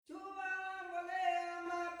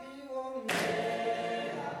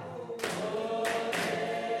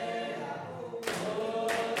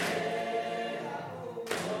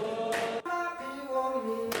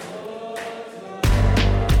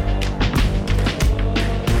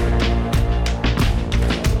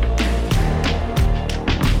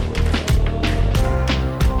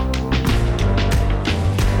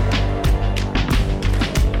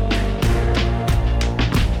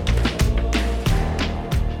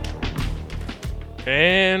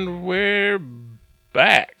And we're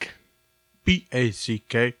back.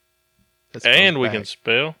 B-A-C-K. And we can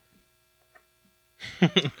spell.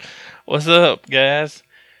 What's up, guys?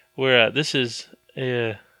 This is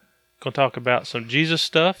going to talk about some Jesus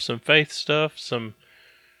stuff, some faith stuff, some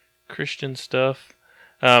Christian stuff.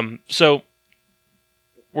 So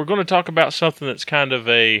we're going to talk about something that's kind of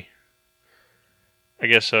a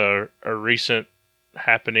recent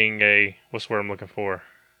happening, what's the word I'm looking for?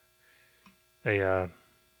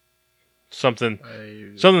 Something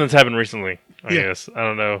that's happened recently, I guess. I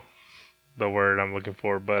don't know the word I'm looking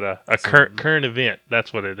for, but a current event.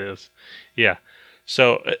 That's what it is. Yeah.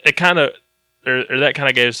 So it kind of, or that kind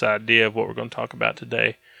of gave us the idea of what we're going to talk about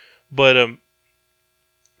today. But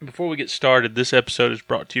before we get started, this episode is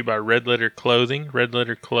brought to you by Red Letter Clothing,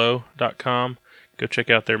 redletterclo.com. Go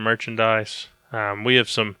check out their merchandise. We have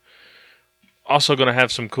also going to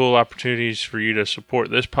have some cool opportunities for you to support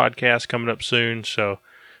this podcast coming up soon, so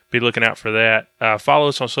be looking out for that. Follow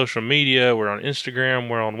us on social media. We're on Instagram.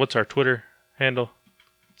 We're on, what's our Twitter handle?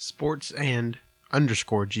 Sports and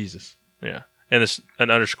 _ Jesus. Yeah. And it's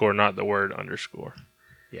an underscore, not the word underscore.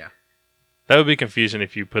 Yeah. That would be confusing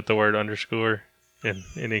if you put the word underscore in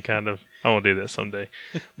any kind of... I won't do that someday.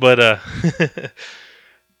 But,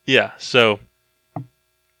 yeah. So,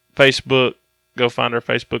 Facebook, go find our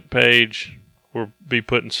Facebook page. We'll be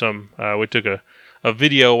putting some... we took a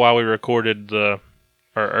video while we recorded our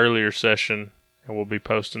earlier session, and we'll be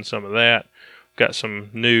posting some of that. We've got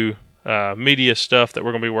some new media stuff that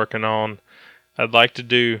we're going to be working on. I'd like to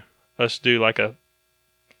do like a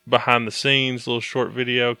behind the scenes little short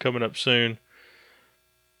video coming up soon.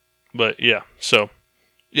 But yeah, so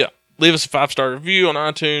yeah, leave us a 5-star review on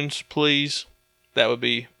iTunes, please. That would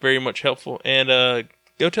be very much helpful. And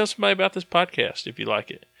go tell somebody about this podcast if you like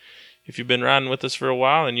it. If you've been riding with us for a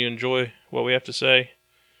while and you enjoy what we have to say,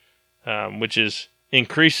 which is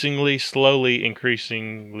slowly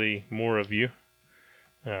increasingly more of you.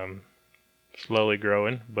 Slowly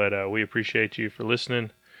growing, but we appreciate you for listening.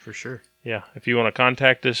 For sure. Yeah, if you want to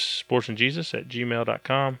contact us,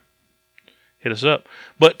 sportsandjesus@gmail.com. Hit us up.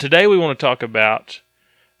 But today we want to talk about,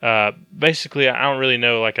 basically, I don't really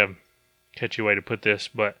know like a catchy way to put this,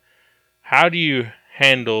 but how do you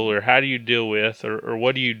handle or how do you deal with or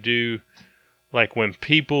what do you do like when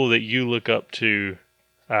people that you look up to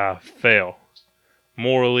fail?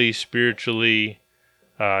 Morally, spiritually,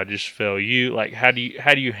 just fail you. Like, how do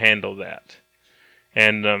you handle that?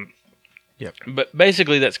 And yep. But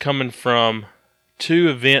basically, that's coming from two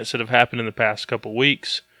events that have happened in the past couple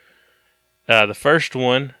weeks. The first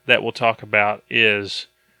one that we'll talk about is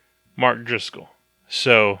Mark Driscoll.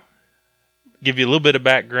 So, give you a little bit of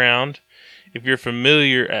background. If you're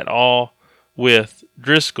familiar at all with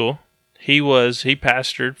Driscoll, he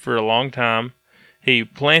pastored for a long time. He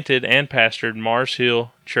planted and pastored Mars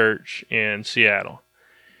Hill Church in Seattle.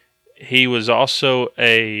 He was also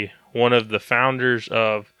one of the founders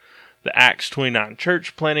of the Acts 29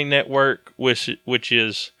 Church Planting Network, which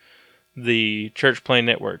is the church planting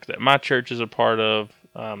network that my church is a part of.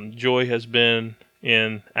 Joy has been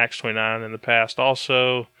in Acts 29 in the past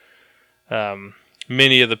also.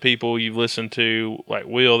 Many of the people you've listened to, like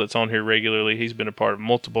Will that's on here regularly, he's been a part of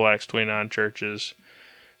multiple Acts 29 churches.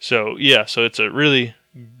 So, yeah, so it's a really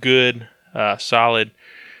good, solid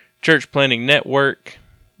church planting network.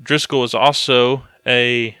 Driscoll is also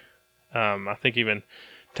I think even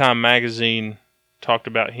Time Magazine talked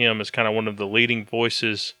about him as kind of one of the leading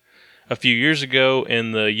voices a few years ago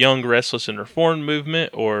in the Young, Restless, and Reformed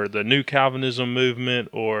movement, or the New Calvinism movement,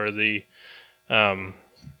 or the, so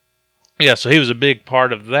he was a big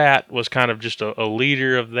part of that, was kind of just a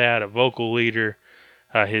leader of that, a vocal leader.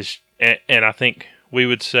 And I think we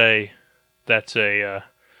would say that's a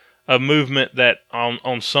movement that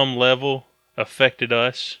on some level affected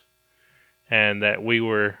us, and that we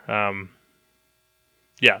were,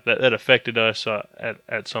 that affected us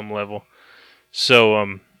at some level.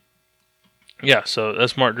 So, so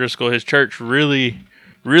that's Mark Driscoll. His church really,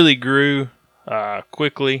 really grew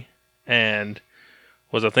quickly, and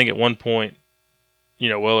was, I think, at one point,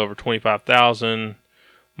 well over 25,000,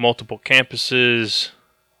 multiple campuses,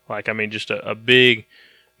 just a big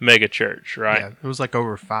mega church, right? Yeah, it was like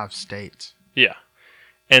over 5 states. Yeah.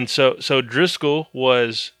 And so Driscoll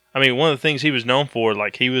was, one of the things he was known for,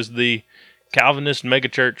 like, he was the Calvinist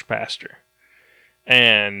megachurch pastor.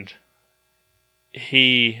 And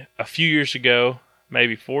he, a few years ago,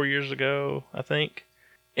 maybe 4 years ago, I think,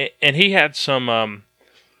 and he had some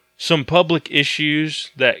public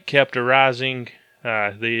issues that kept arising.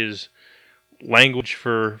 His language,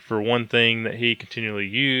 for one thing, that he continually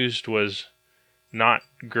used was not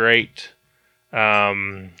great.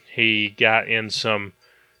 He got in some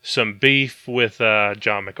beef with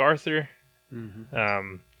John MacArthur,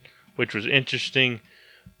 which was interesting.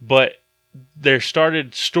 But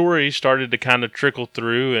stories started to kind of trickle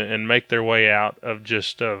through and make their way out of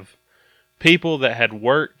people that had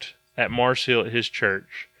worked at Mars Hill at his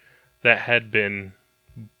church that had been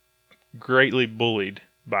greatly bullied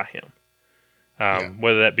by him.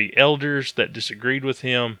 Whether that be elders that disagreed with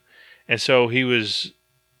him. And so he was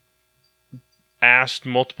asked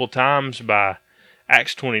multiple times by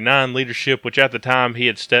Acts 29 leadership, which at the time he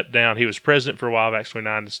had stepped down. He was president for a while of Acts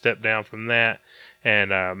 29 to step down from that. And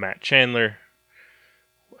Matt Chandler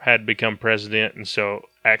had become president. And so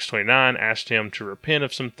Acts 29 asked him to repent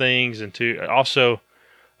of some things and to also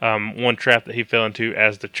one trap that he fell into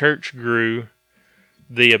as the church grew.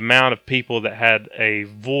 The amount of people that had a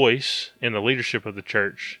voice in the leadership of the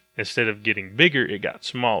church, instead of getting bigger, it got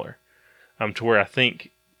smaller. To where I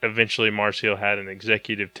think eventually Mars Hill had an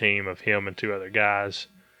executive team of him and 2 other guys.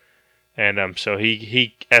 And so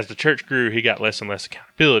he, as the church grew, he got less and less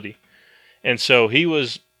accountability. And so he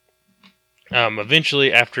was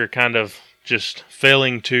eventually, after kind of just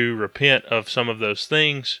failing to repent of some of those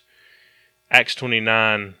things, Acts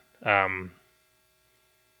 29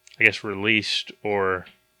 released or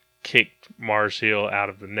kicked Mars Hill out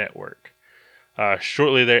of the network.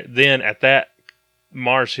 Shortly then at that,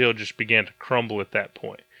 Mars Hill just began to crumble at that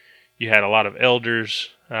point. You had a lot of elders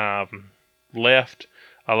left.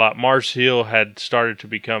 Mars Hill had started to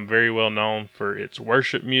become very well known for its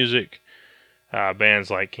worship music. Bands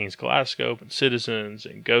like King's Kaleidoscope and Citizens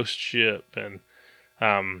and Ghost Ship and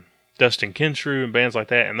Dustin Kinsrew and bands like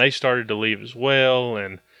that, and they started to leave as well,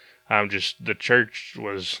 and the church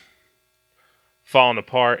was falling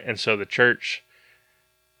apart, and so the church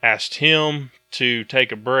asked him to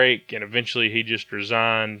take a break, and eventually he just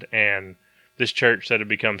resigned, and this church that had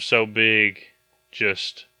become so big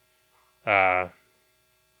just died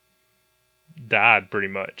pretty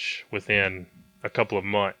much within a couple of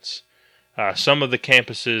months. Some of the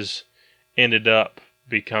campuses ended up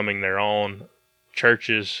becoming their own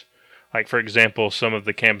churches. Like, for example, some of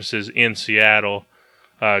the campuses in Seattle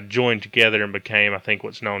joined together and became, I think,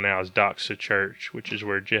 what's known now as Doxa Church, which is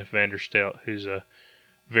where Jeff Vanderstelt, who's a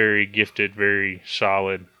very gifted, very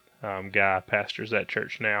solid guy, pastors that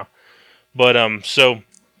church now. But,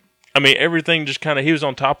 everything just kind of, he was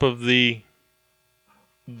on top of the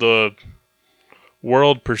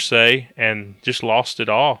world per se and just lost it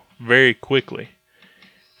all very quickly.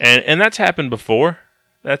 And that's happened before.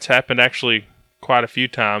 That's happened actually quite a few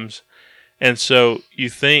times. And so you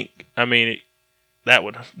think,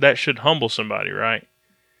 that should humble somebody, right?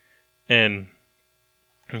 And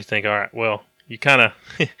you think, all right, well, you kind of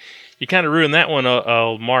ruined that one,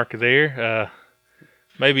 old Mark there.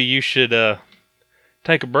 Maybe you should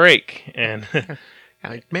take a break and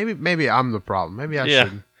maybe I'm the problem. Maybe I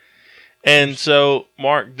should. And so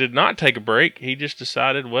Mark did not take a break. He just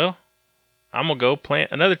decided, well, I'm gonna go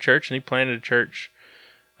plant another church, and he planted a church.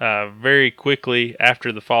 Very quickly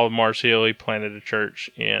after the fall of Mars Hill, he planted a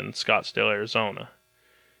church in Scottsdale, Arizona.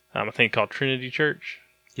 I think called Trinity Church.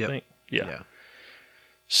 Yep. Yeah.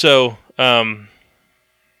 So, and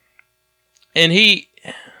he,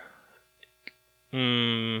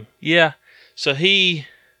 so he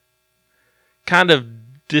kind of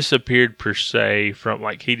disappeared per se from,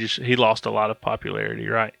 like, he lost a lot of popularity,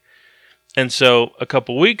 right? And so a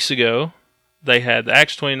couple weeks ago, they had the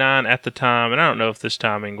Acts 29 at the time, and I don't know if this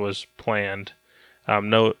timing was planned.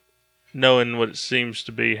 Knowing what it seems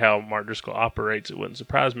to be how Mark Driscoll operates, it wouldn't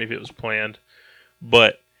surprise me if it was planned.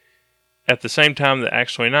 But at the same time that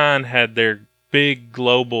Acts 29 had their big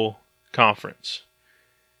global conference,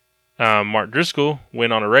 Mark Driscoll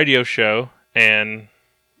went on a radio show and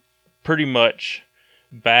pretty much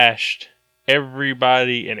bashed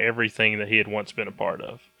everybody and everything that he had once been a part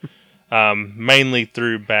of. Mainly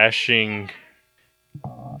through bashing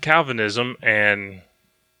Calvinism, and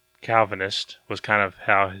Calvinist was kind of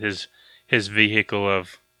how his vehicle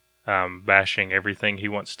of bashing everything he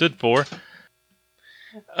once stood for.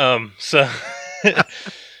 So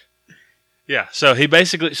he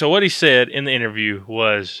basically, so what he said in the interview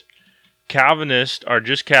was Calvinists are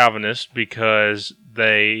just Calvinists because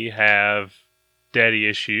they have daddy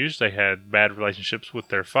issues. They had bad relationships with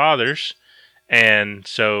their fathers. And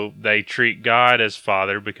so they treat God as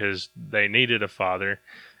father because they needed a father.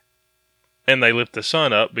 And they lift the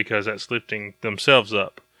son up because that's lifting themselves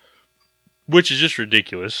up. Which is just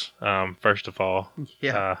ridiculous, first of all.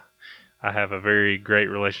 Yeah. I have a very great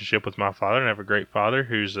relationship with my father, and I have a great father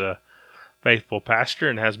who's a faithful pastor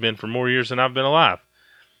and has been for more years than I've been alive.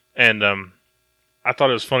 And I thought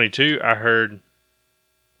it was funny, too. I heard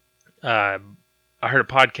I heard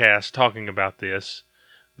a podcast talking about this,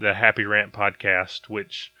 the Happy Rant podcast,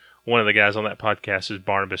 which one of the guys on that podcast is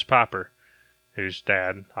Barnabas Piper, whose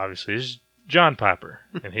dad obviously is John Piper.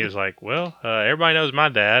 And he was like, well, everybody knows my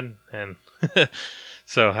dad, and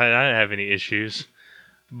so I didn't have any issues.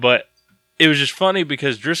 But it was just funny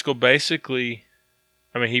because Driscoll basically,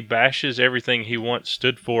 I mean, he bashes everything he once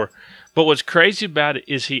stood for. But what's crazy about it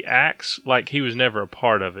is he acts like he was never a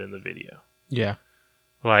part of it in the video. Yeah.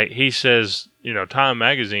 Like, he says, Time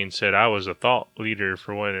Magazine said I was a thought leader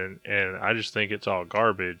for one, and I just think it's all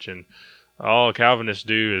garbage. And all Calvinists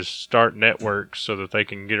do is start networks so that they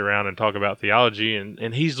can get around and talk about theology.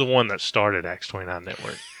 And he's the one that started Acts 29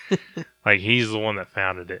 Network. Like, he's the one that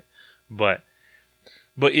founded it. But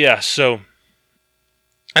yeah, so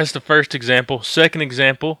that's the first example. Second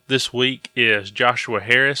example this week is Joshua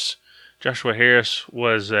Harris. Joshua Harris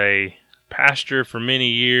was a pastor for many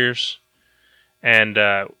years and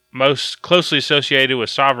most closely associated with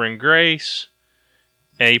Sovereign Grace.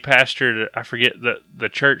 And he pastored, I forget, the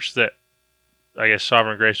church that I guess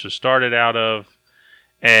Sovereign Grace was started out of.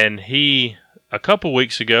 And he, a couple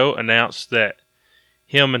weeks ago, announced that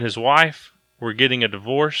him and his wife were getting a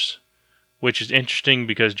divorce, which is interesting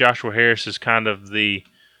because Joshua Harris is kind of the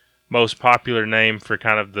most popular name for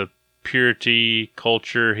kind of the purity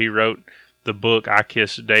culture. He wrote the book I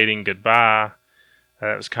Kiss Dating Goodbye.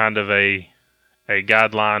 That was kind of a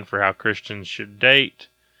guideline for how Christians should date.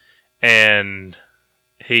 And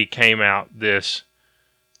he came out on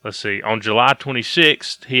July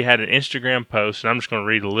 26th, he had an Instagram post, and I'm just going to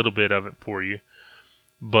read a little bit of it for you.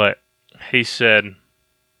 But he said,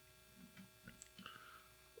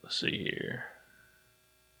 let's see here.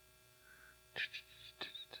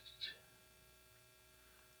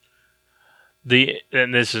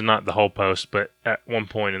 And this is not the whole post, but at one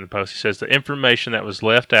point in the post, he says, the information that was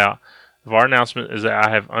left out of our announcement is that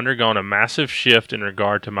I have undergone a massive shift in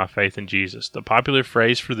regard to my faith in Jesus. The popular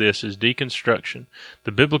phrase for this is deconstruction.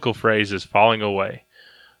 The biblical phrase is falling away.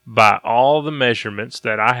 By all the measurements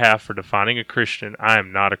that I have for defining a Christian, I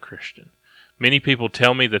am not a Christian. Many people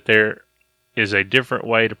tell me that there is a different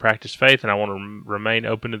way to practice faith, and I want to remain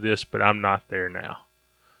open to this, but I'm not there now.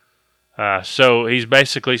 So he's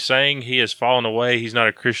basically saying he has fallen away. He's not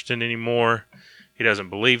a Christian anymore. He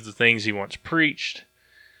doesn't believe the things he once preached.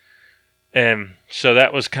 And so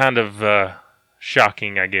that was kind of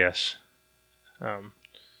shocking, I guess.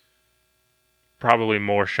 Probably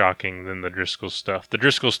more shocking than the Driscoll stuff. The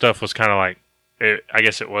Driscoll stuff was kind of like, I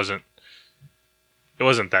guess it wasn't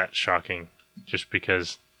that shocking just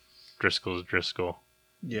because Driscoll is Driscoll.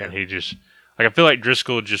 Yeah. And he just, I feel like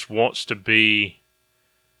Driscoll just wants to be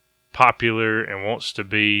popular and wants to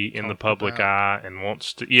be in the public eye and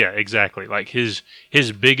wants to, yeah, exactly. Like his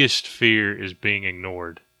biggest fear is being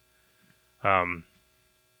ignored.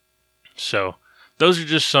 So those are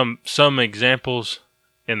just some examples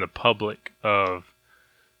in the public of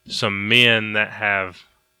some men that have,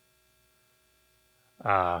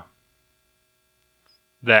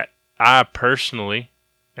 that I personally,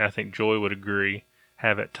 and I think Joy would agree,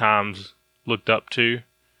 have at times looked up to.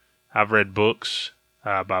 I've read books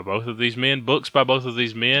by both of these men. Books by both of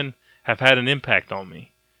these men have had an impact on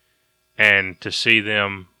me. And to see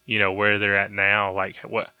them, where they're at now, like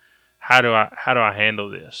how do I handle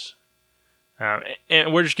this?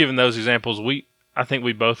 And we're just giving those examples. I think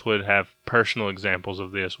we both would have personal examples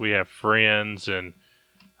of this. We have friends and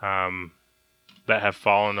that have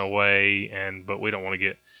fallen away, but we don't want to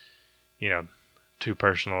get too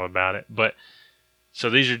personal about it. But so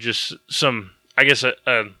these are just some, I guess,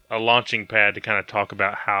 a launching pad to kind of talk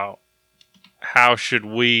about how should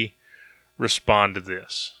we respond to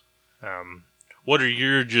this. What are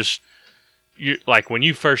your like when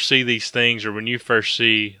you first see these things, or when you first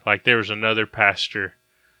see, like there was another pastor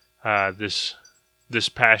this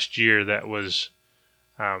past year that was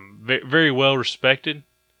very well respected.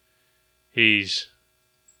 He's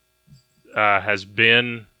has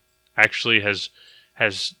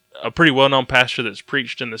a pretty well known pastor that's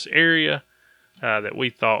preached in this area that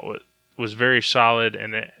we thought was very solid,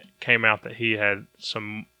 and it came out that he had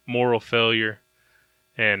some moral failure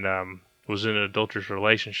and was in an adulterous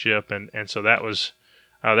relationship, and so that was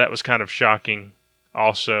kind of shocking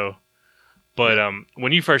also. But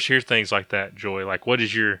when you first hear things like that, Joy, like what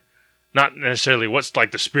is your, not necessarily what's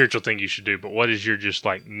like the spiritual thing you should do, but what is your just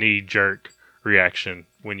like knee-jerk reaction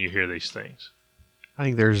when you hear these things? I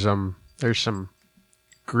think there's some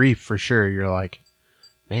grief for sure. You're like,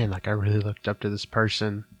 man, like I really looked up to this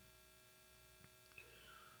person.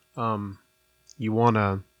 You want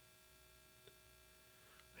to,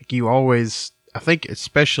 like you always, I think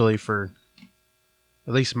especially for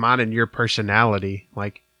at least mine and your personality,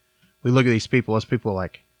 like we look at these people as people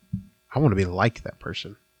like, I want to be like that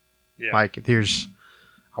person. Yeah. Like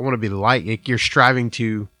I want to be like you're striving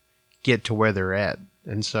to get to where they're at.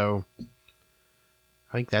 And so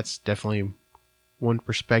I think that's definitely one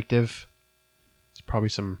perspective. It's probably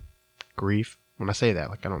some grief. When I say that,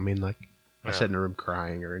 like I don't mean like I sit in a room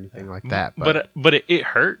crying or anything like that. But it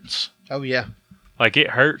hurts. Oh yeah. Like it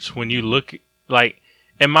hurts when you look like,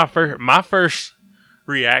 and my first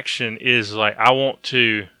reaction is like I want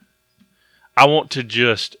to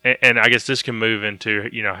just, and I guess this can move into,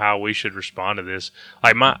 you know, how we should respond to this.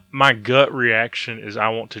 Like my gut reaction is I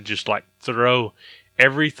want to just like throw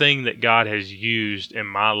everything that God has used in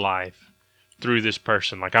my life through this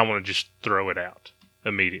person. Like I want to just throw it out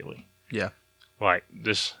immediately. Yeah. Like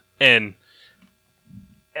this, and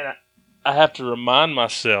I have to remind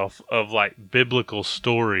myself of like biblical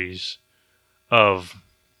stories of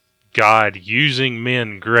God using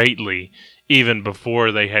men greatly even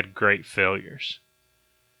before they had great failures.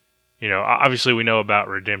 You know, obviously we know about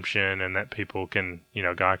redemption and that people can, you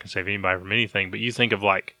know, God can save anybody from anything, but you think of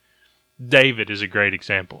like David is a great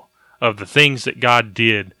example of the things that God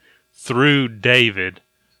did through David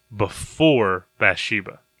before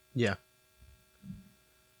Bathsheba. Yeah.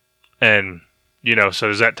 And, you know, so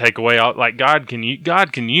does that take away all, like God can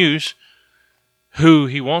use who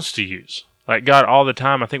he wants to use. Like God all the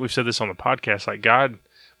time, I think we've said this on the podcast, like God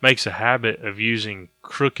makes a habit of using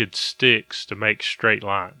crooked sticks to make straight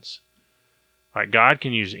lines. Like God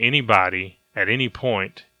can use anybody at any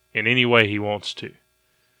point in any way he wants to.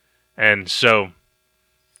 And so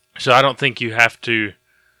I don't think you have to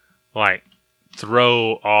like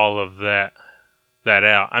throw all of that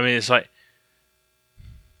out. I mean, it's like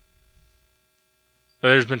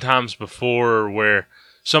there's been times before where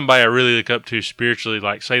somebody I really look up to spiritually,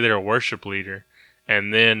 like say they're a worship leader,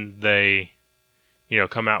 and then they, you know,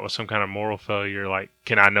 come out with some kind of moral failure, like,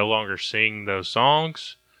 can I no longer sing those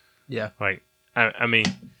songs? Yeah. Like, I mean,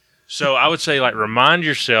 so I would say, like, remind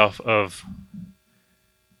yourself of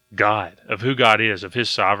God, of who God is, of his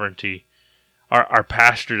sovereignty. Our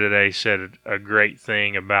pastor today said a great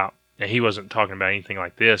thing about, and he wasn't talking about anything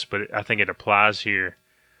like this, but I think it applies here.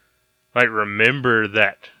 Like, remember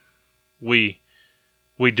that we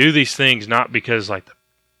do these things not because, like,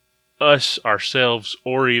 us, ourselves,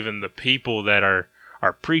 or even the people that are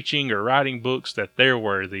preaching or writing books that they're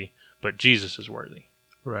worthy, but Jesus is worthy.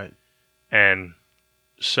 Right. And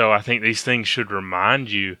so I think these things should remind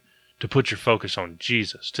you to put your focus on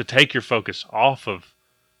Jesus, to take your focus off of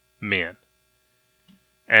men.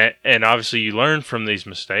 And obviously you learn from these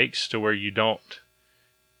mistakes to where you don't,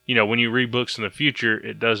 you know, when you read books in the future,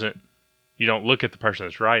 you don't look at the person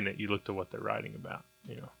that's writing it, you look to what they're writing about,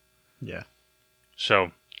 you know. Yeah.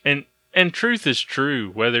 So, and truth is true,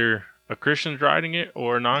 whether a Christian's writing it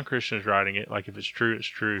or a non-Christian's writing it. Like, if it's true, it's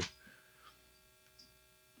true.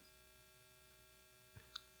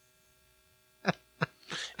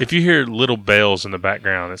 If you hear little bells in the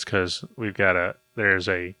background, it's because there's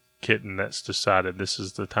a kitten that's decided this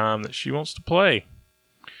is the time that she wants to play.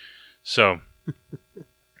 So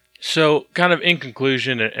kind of in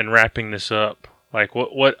conclusion and wrapping this up, like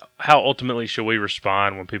how ultimately should we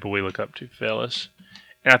respond when people we look up to fail us?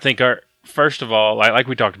 And I think first of all, like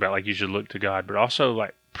we talked about, like you should look to God, but also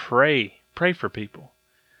like pray for people.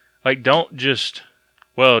 Like don't just,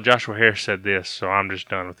 well, Joshua Harris said this, so I'm just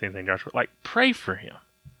done with anything Joshua. Like pray for him.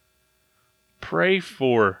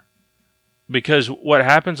 Because what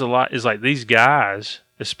happens a lot is like these guys,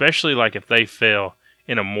 especially like if they fail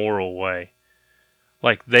in a moral way,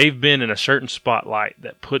 like they've been in a certain spotlight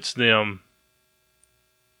that puts them,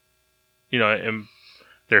 you know, in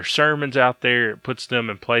their sermons out there, it puts them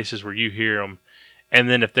in places where you hear them. And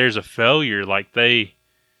then if there's a failure, like they,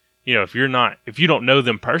 you know, if you don't know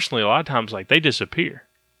them personally, a lot of times like they disappear.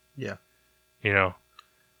 Yeah. You know,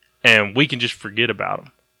 and we can just forget about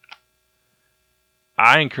them.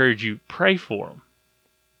 I encourage you, pray for them.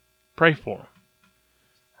 Pray for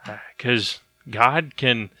them. Because God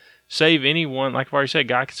can save anyone. Like I've already said,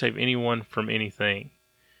 God can save anyone from anything.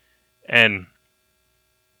 And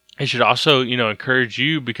it should also, you know, encourage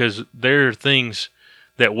you, because there are things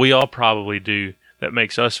that we all probably do that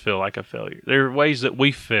makes us feel like a failure. There are ways that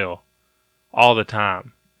we fail all the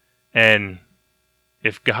time. And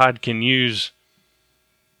if God can use,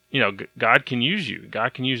 you know, God can use you.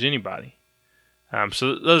 God can use anybody.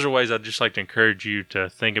 So those are ways I'd just like to encourage you to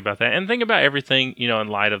think about that, and think about everything, you know, in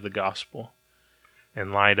light of the gospel,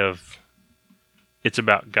 in light of it's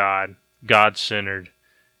about God, God-centered.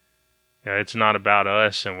 You know, it's not about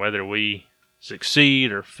us and whether we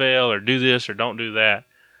succeed or fail or do this or don't do that.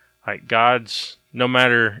 Like no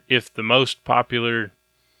matter if the most popular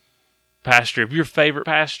pastor, if your favorite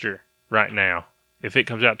pastor right now, if it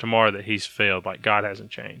comes out tomorrow that he's failed, like God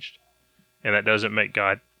hasn't changed. And that doesn't make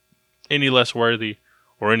God any less worthy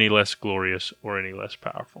or any less glorious or any less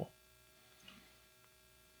powerful.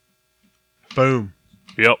 Boom.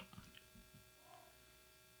 Yep.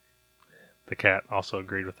 The cat also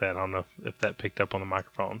agreed with that. I don't know if that picked up on the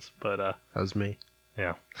microphones, but that was me.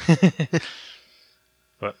 Yeah.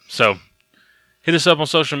 But so hit us up on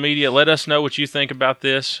social media. Let us know what you think about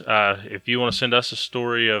this. If you want to send us a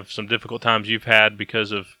story of some difficult times you've had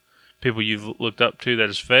because of people you've looked up to that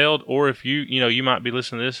has failed, or if you might be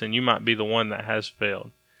listening to this and you might be the one that has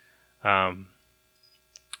failed.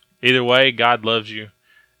 Either way, God loves you,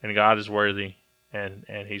 and God is worthy, and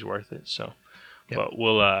He's worth it. So, yep. But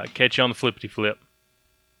we'll catch you on the flippity flip.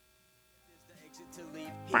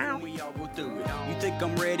 You think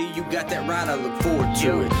I'm ready, you got that right, I look forward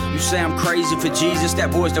to it. You say I'm crazy for Jesus, that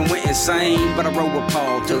boy's done went insane. But I rode with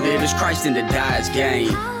Paul, to live is Christ and to die is gain.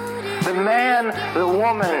 The man, the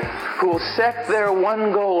woman who will set their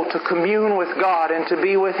one goal to commune with God and to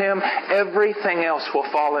be with Him, everything else will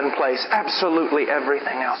fall in place. Absolutely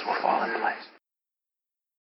everything else will fall in place.